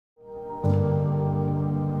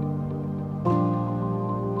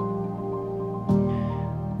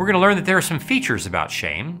We're going to learn that there are some features about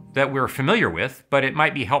shame that we're familiar with, but it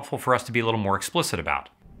might be helpful for us to be a little more explicit about.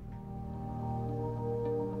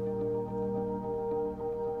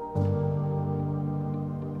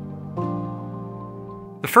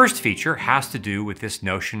 The first feature has to do with this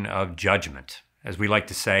notion of judgment. As we like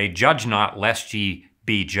to say, judge not lest ye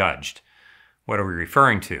be judged. What are we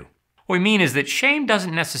referring to? What we mean is that shame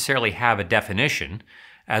doesn't necessarily have a definition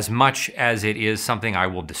as much as it is something I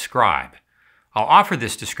will describe. I'll offer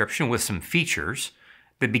this description with some features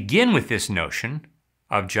that begin with this notion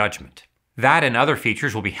of judgment. That and other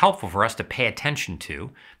features will be helpful for us to pay attention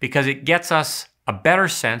to because it gets us a better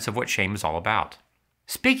sense of what shame is all about.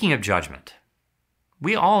 Speaking of judgment,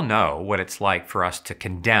 we all know what it's like for us to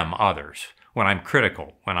condemn others. When I'm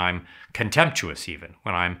critical, when I'm contemptuous even,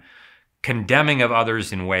 when I'm condemning of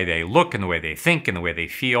others in the way they look, in the way they think, in the way they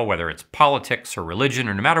feel, whether it's politics or religion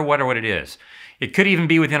or no matter what it is. It could even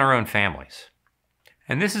be within our own families.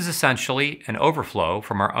 And this is essentially an overflow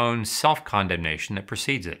from our own self-condemnation that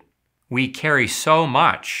precedes it. We carry so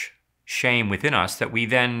much shame within us that we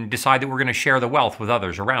then decide that we're going to share the wealth with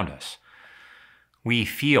others around us. We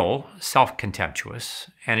feel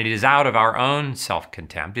self-contemptuous, and it is out of our own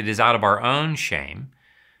self-contempt, it is out of our own shame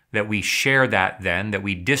that we share that then, that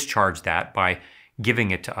we discharge that by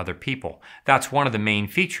giving it to other people. That's one of the main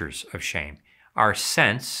features of shame, our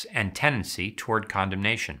sense and tendency toward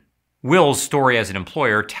condemnation. Will's story as an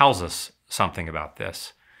employer tells us something about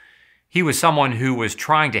this. He was someone who was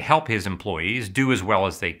trying to help his employees do as well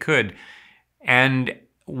as they could, and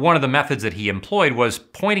one of the methods that he employed was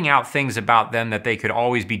pointing out things about them that they could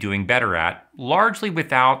always be doing better at, largely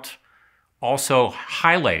without also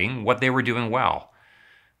highlighting what they were doing well.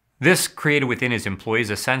 This created within his employees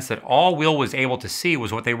a sense that all Will was able to see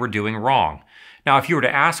was what they were doing wrong. Now, if you were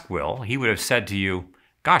to ask Will, he would have said to you,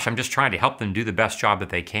 "Gosh, I'm just trying to help them do the best job that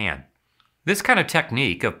they can." This kind of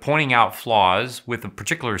technique of pointing out flaws with a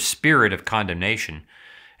particular spirit of condemnation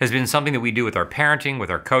has been something that we do with our parenting, with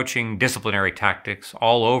our coaching, disciplinary tactics,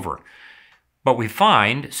 all over. But we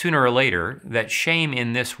find sooner or later that shame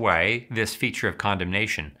in this way, this feature of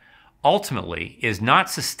condemnation, ultimately is not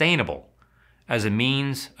sustainable as a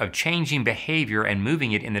means of changing behavior and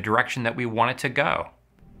moving it in the direction that we want it to go.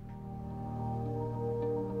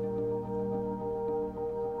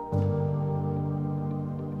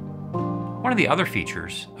 One of the other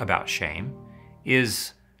features about shame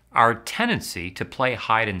is our tendency to play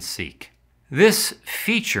hide and seek. This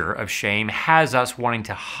feature of shame has us wanting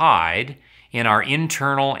to hide in our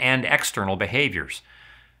internal and external behaviors.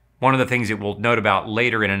 One of the things that we'll note about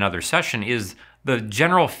later in another session is the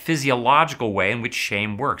general physiological way in which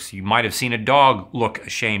shame works. You might have seen a dog look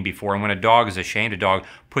ashamed before, and when a dog is ashamed, a dog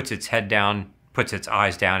puts its head down, puts its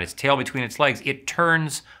eyes down, its tail between its legs. It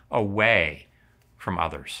turns away from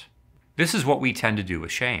others. This is what we tend to do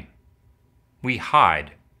with shame. We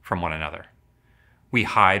hide from one another. We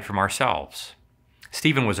hide from ourselves.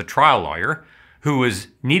 Stephen was a trial lawyer who was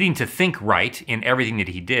needing to think right in everything that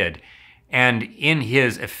he did. And in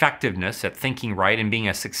his effectiveness at thinking right and being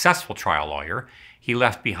a successful trial lawyer, he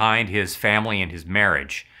left behind his family and his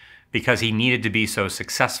marriage because he needed to be so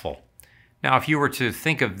successful. Now, if you were to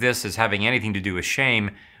think of this as having anything to do with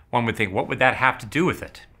shame, one would think, what would that have to do with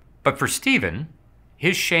it? But for Stephen,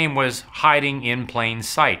 his shame was hiding in plain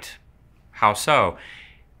sight. How so?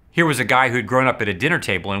 Here was a guy who had grown up at a dinner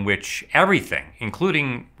table in which everything,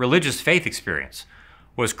 including religious faith experience,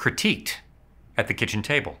 was critiqued at the kitchen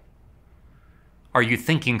table. Are you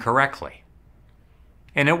thinking correctly?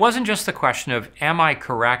 And it wasn't just the question of, am I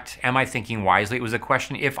correct? Am I thinking wisely? It was a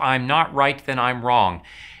question, if I'm not right, then I'm wrong.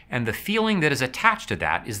 And the feeling that is attached to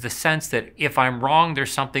that is the sense that if I'm wrong,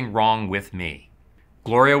 there's something wrong with me.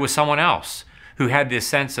 Gloria was someone else who had this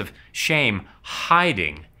sense of shame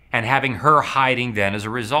hiding and having her hiding then as a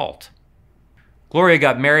result. Gloria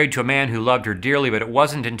got married to a man who loved her dearly, but it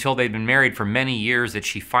wasn't until they'd been married for many years that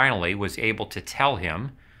she finally was able to tell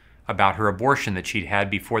him about her abortion that she'd had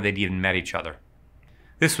before they'd even met each other.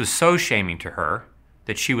 This was so shaming to her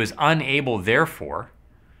that she was unable, therefore,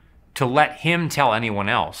 to let him tell anyone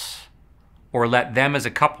else or let them as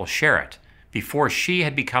a couple share it before she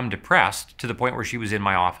had become depressed to the point where she was in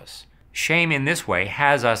my office. Shame in this way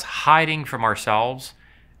has us hiding from ourselves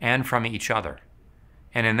and from each other.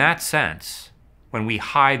 And in that sense, when we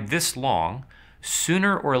hide this long,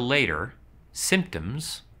 sooner or later,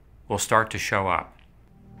 symptoms will start to show up.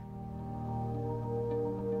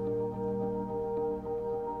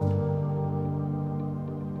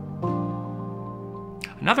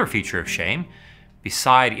 Another feature of shame,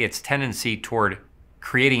 beside its tendency toward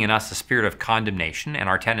creating in us a spirit of condemnation and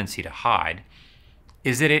our tendency to hide,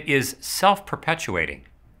 is that it is self-perpetuating.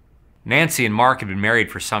 Nancy and Mark had been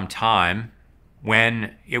married for some time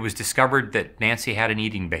when it was discovered that Nancy had an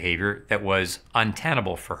eating behavior that was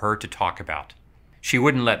untenable for her to talk about. She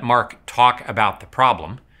wouldn't let Mark talk about the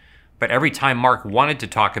problem, but every time Mark wanted to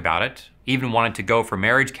talk about it, even wanted to go for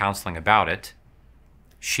marriage counseling about it,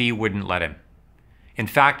 she wouldn't let him. In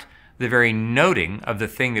fact, the very noting of the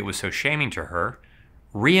thing that was so shaming to her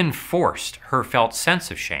reinforced her felt sense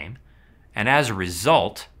of shame, and as a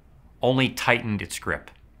result, only tightened its grip.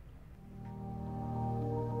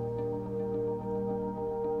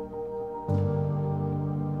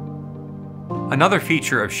 Another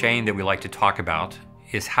feature of shame that we like to talk about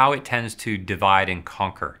is how it tends to divide and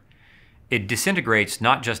conquer. It disintegrates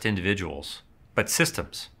not just individuals, but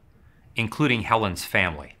systems, including Helen's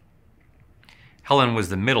family. Helen was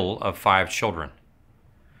the middle of 5 children.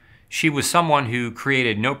 She was someone who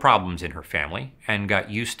created no problems in her family and got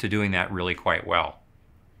used to doing that really quite well.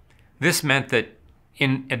 This meant that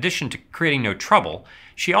in addition to creating no trouble,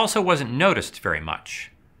 she also wasn't noticed very much.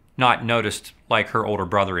 Not noticed like her older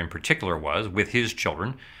brother in particular was with his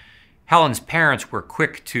children. Helen's parents were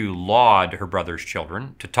quick to laud her brother's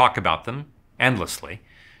children, to talk about them endlessly,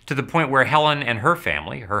 to the point where Helen and her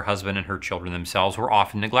family, her husband and her children themselves, were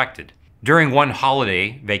often neglected. During one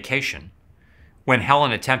holiday vacation, when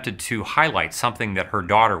Helen attempted to highlight something that her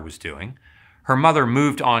daughter was doing, her mother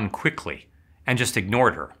moved on quickly and just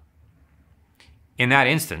ignored her. In that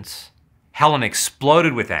instance, Helen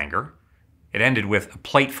exploded with anger. It ended with a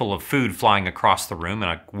plate full of food flying across the room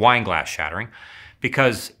and a wine glass shattering,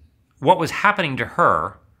 because what was happening to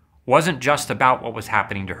her wasn't just about what was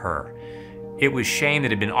happening to her. It was shame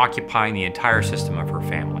that had been occupying the entire system of her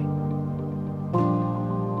family.